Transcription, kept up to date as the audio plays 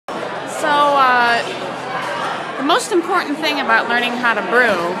most important thing about learning how to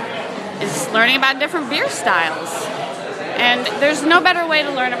brew is learning about different beer styles. And there's no better way to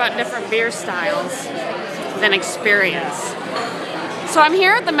learn about different beer styles than experience. So I'm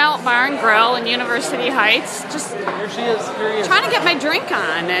here at the Melt Bar and Grill in University Heights, just trying to get my drink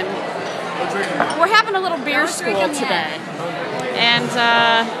on, and we're having a little beer school today. And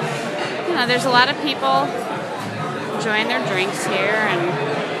you know, there's a lot of people enjoying their drinks here.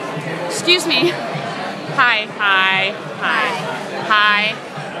 And excuse me, hi,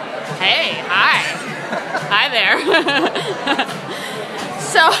 hey, hi there.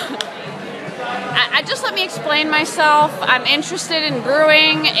 So. Just let me explain myself. I'm interested in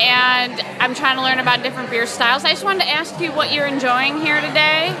brewing and I'm trying to learn about different beer styles. I just wanted to ask you what you're enjoying here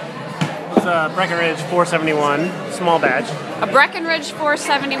today. It's a Breckenridge 471 small batch. A Breckenridge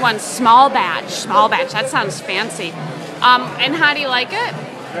 471 small batch. Small batch. That sounds fancy. And how do you like it?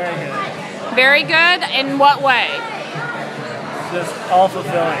 Very good. Very good? In what way? Just all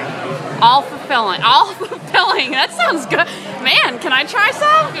fulfilling. All fulfilling. All fulfilling. That sounds good. Man, can I try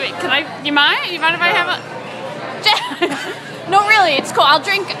some? You mind? You mind if I have a? No, really, it's cool. I'll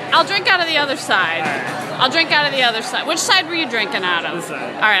drink out of the other side. Right. I'll drink out of the other side. Which side were you drinking out of? This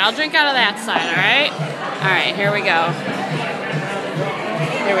side. All right, I'll drink out of that side. All right. All right. Here we go.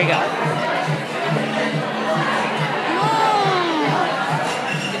 Here we go.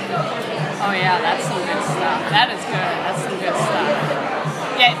 Oh yeah, that's some good stuff. That is good. That's some good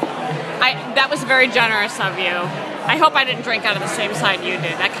stuff. Yeah. That was very generous of you. I hope I didn't drink out of the same side you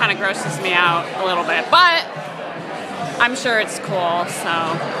did. That kind of grosses me out a little bit, but I'm sure it's cool. So,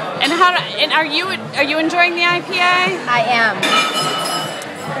 and are you enjoying the IPA? I am.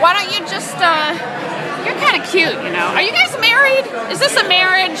 Why don't you just? You're kind of cute, you know. Are you guys married? Is this a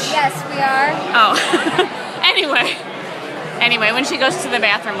marriage? Yes, we are. Oh. Anyway, when she goes to the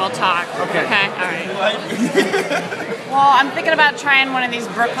bathroom, we'll talk. Okay. Okay. All right. Well, I'm thinking about trying one of these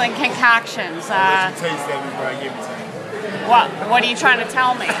Brooklyn concoctions. Taste that before I give it to you. What are you trying to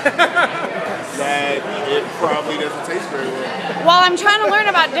tell me? That it probably doesn't taste very well. Well, I'm trying to learn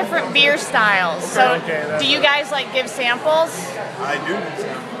about different beer styles. So, Okay, do you guys like give samples? I do.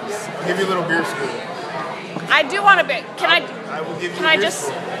 I'll give you a little beer school. I do want a bit. Can I? I will give you Can a I beer just?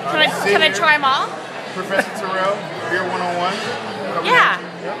 school. Can I try them all? Professor Terrell, Beer 101. Yeah.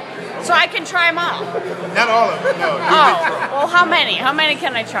 So I can try them all. Not all of them, no. Oh, well, how many? How many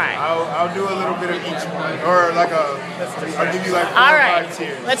can I try? I'll do a little bit of each one. Or like I'll give you like 4 All or right. 5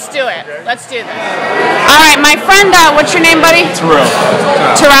 tiers. Let's do it. Let's do this. All right, my friend, what's your name, buddy? Terrell.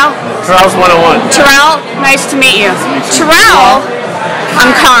 Terrell? Terrell's 101. Terrell, nice to meet you. Terrell,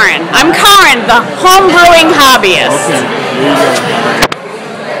 I'm Karen. I'm Karen, the home brewing hobbyist. Okay, there you go.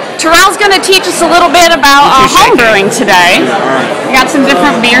 Terrell's going to teach us a little bit about home brewing today. We got some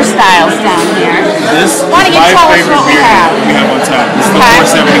different beer styles down here. This Why don't you is tell my us favorite what we beer have? we have on tap. This is the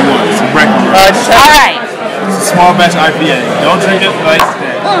 471. It's a Breckenridge. All right. It's a small batch IPA. Don't drink it like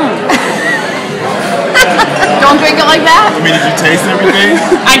that. Don't drink it like that? I mean, did you taste everything?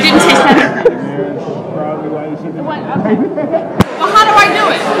 I didn't taste anything. Probably why you should have. Well, how do I do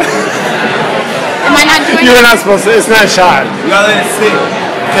it? Am I not doing it? You're not supposed to. It's not a shot. You gotta let it sit.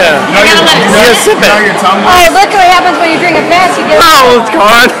 Yeah. I gotta let it You gotta sit. sip You know it. your tongue Oh, works? look what happens when you drink it fast. You get Oh, it's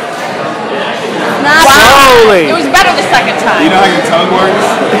gone. not Slowly. It was better the second time. You know how your tongue works?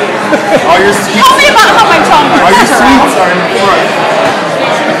 All your sweets, Tell me about how my tongue works. all your sweets are in the front.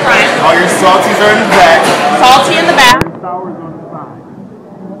 Sweets in the front. All your salties are in the back. Salty in the back. Sours on the side.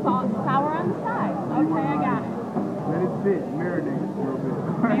 Sour on the side. Okay, I got it. Let it sit, marinate a little bit.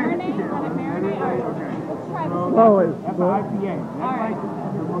 Marinate? Let it marinate? All right. Okay. Let's try this. Always. That's an IPA.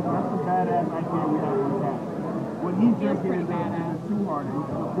 That's a badass IPA we have on tap. What he's drinking is a two-hearted.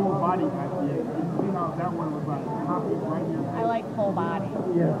 It's a full body IPA. You see how that one was like hoppy right here. I like full body.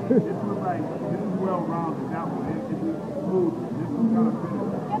 Yeah. This was like, this is well-rounded. That one is smooth. This one's kind of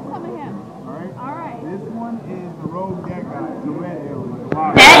bitter. Get some of him. Alright? All right. This one is the Rogue Dead Guy. It's a red ale.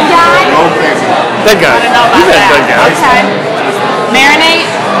 Dead guy? Rogue Dead Guy. Dead guy. I don't know You about said dead that. guy. Okay. Marinate.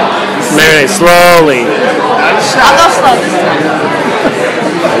 Marinate slowly. I'll go slow this time.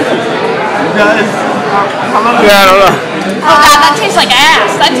 You guys, how long Yeah, I don't know. Oh God, that tastes like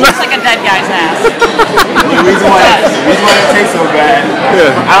ass. That tastes like a dead guy's ass. The reason why it tastes so bad,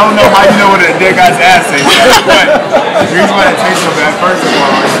 Yeah. I don't know how you know what a dead guy's ass tastes like, but the reason why it tastes so bad, first of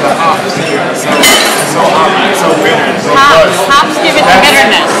all, is the hops here. So hoppy, so bitter, so Hops. Hops give it the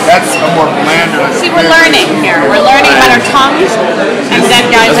bitterness. That's a more bland. See, we're learning here. We're learning about our tongues and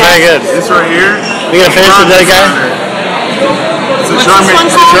dead guys' That's very good. This right here. You gonna finish the dead guy? It's a What's this one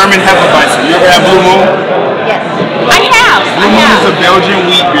German, called? Hefeweizen. You ever had Blue Moon? Yes. I have. Blue Moon is a Belgian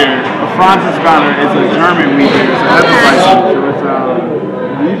wheat beer, a Franziskaner is a German wheat beer, so that's spicy. So it's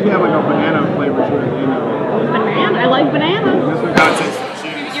we usually have like a banana flavor to it at the end of it. Banana. I like banana. This one kind of tastes like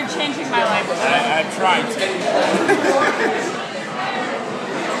cheese. You're changing my life. I've tried to.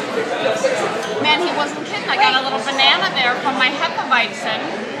 Man, he wasn't kidding. I got a little banana there from my Hefeweizen.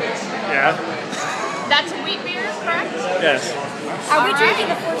 Yeah. That's a wheat beer, correct? Yes. Are we drinking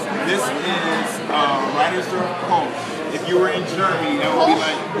the first one? This is Reinersdorf Kolsch. If you were in Germany, that would be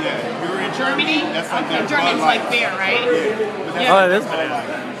like, yeah. If you were in Germany, that's like Okay, their German's Bud Light. like beer, right? Yeah. Oh, it is Bud banana.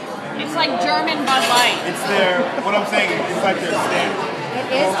 Light. It's like German Bud Light. It's their, what I'm saying, it's like their standard. It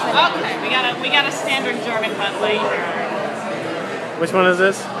is. Okay, we got a standard German Bud Light here. Which one is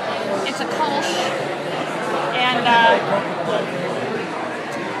this? It's a Kolsch, and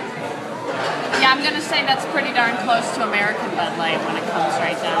yeah, I'm gonna say that's pretty darn close to American Bud Light when it comes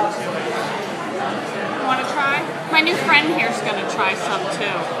right down to it. You want to try? My new friend here's gonna try some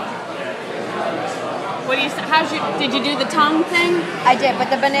too. What do you? Did you do the tongue thing? I did, but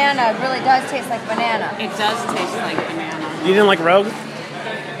the banana really does taste like banana. It does taste like banana. You didn't like Rogue?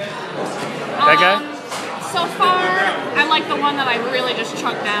 That guy? So far, I like the one that I really just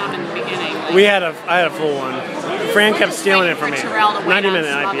chunked down in the beginning. Like, I had a full one. Fran kept stealing it from me.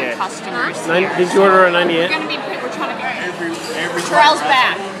 90-minute IPA. Did you order a 98? We're trying to get Avery's Terrell's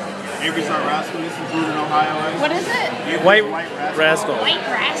back. Avery's White Rascal. This is brewed in Ohio. What is it? Avery's White Rascal. Rascal. White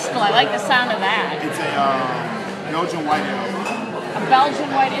Rascal. I like the sound of that. It's a Belgian white ale. A Belgian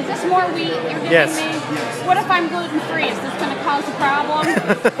white. Is this more wheat you're giving Yes. me? Yes. What if I'm gluten free? Is this going to cause a problem?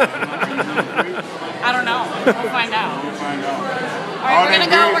 I don't know. We'll find out. We'll find out. All right, we're going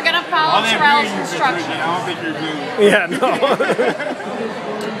to go. We're going to follow Terrell's instructions. I don't think you're good. Yeah, no.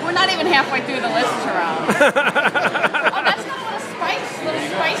 We're not even halfway through the list, Terrell. Oh, that's got a little spice, little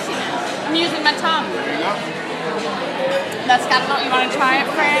spiciness. I'm using my tongue. There you go. That's got a little. You want to try it,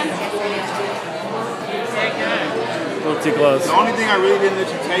 Fran? Very good. A little too close. The only thing I really didn't let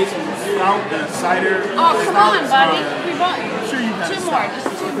you taste was the stout and the cider. Oh, come on, buddy. We want Sure you've had a two stout. more,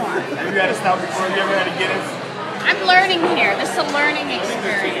 just two more. Have you had a stout before? Have you ever had a Guinness? I'm learning here. This is a learning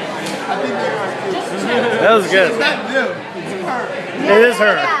experience. I think they are. Just two. That was good. It's not them. It's her. It is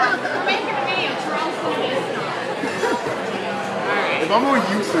her. We're making a video. Terrell's the lead star. All right. If I'm on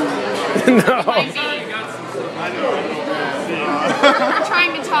YouTube, No. Might be. I know. We're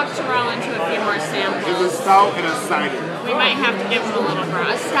trying to talk Terrell into a few more It's a samples. stout and a cider. We might have to give him a little bra.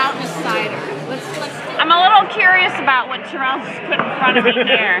 A stout and a cider. I'm a little curious about what Terrell's put in front of me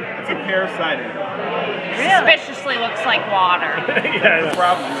here. It's a pear cider. Suspiciously looks like water. Yeah, The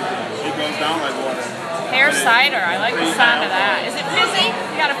problem with it, it goes down like water. Pear cider. I like the sound of that. Is it fizzy?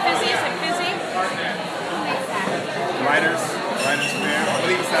 You got a fizzy? Is it fizzy? Writers pear. I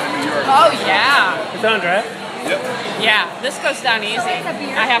believe it's out of New York. Oh, yeah. it's on draft. Yep. Yeah, this goes down easy.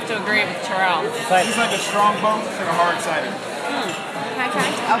 I have to agree with Terrell. It's like a strong boat and a hard cider.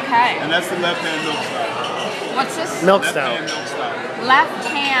 Okay. And that's the left-hand milk stout. What's this? Milk Left-hand stout. milk stout. Left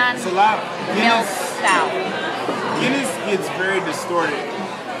hand It's a lot. milk stout. Guinness gets very distorted.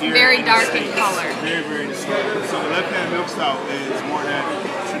 Here Very in the dark in States. color. Very, very distorted. So the left-hand milk stout is more that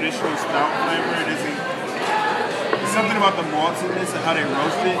traditional stout flavor. It isn't. It's something about the maltiness and how they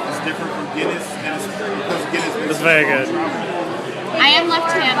roast it is different from Guinness, and it's because Guinness makes It's very good. I am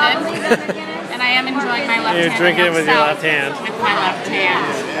left-handed, and I am enjoying my left hand. You're drinking it with your left hand. With my left hand.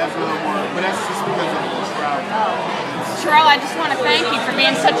 It has a little more, but that's just because of the travel. Terrell, I just want to thank you for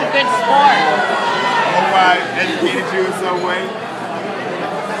being such a good sport. Hope I educated you in some way.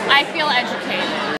 I feel educated.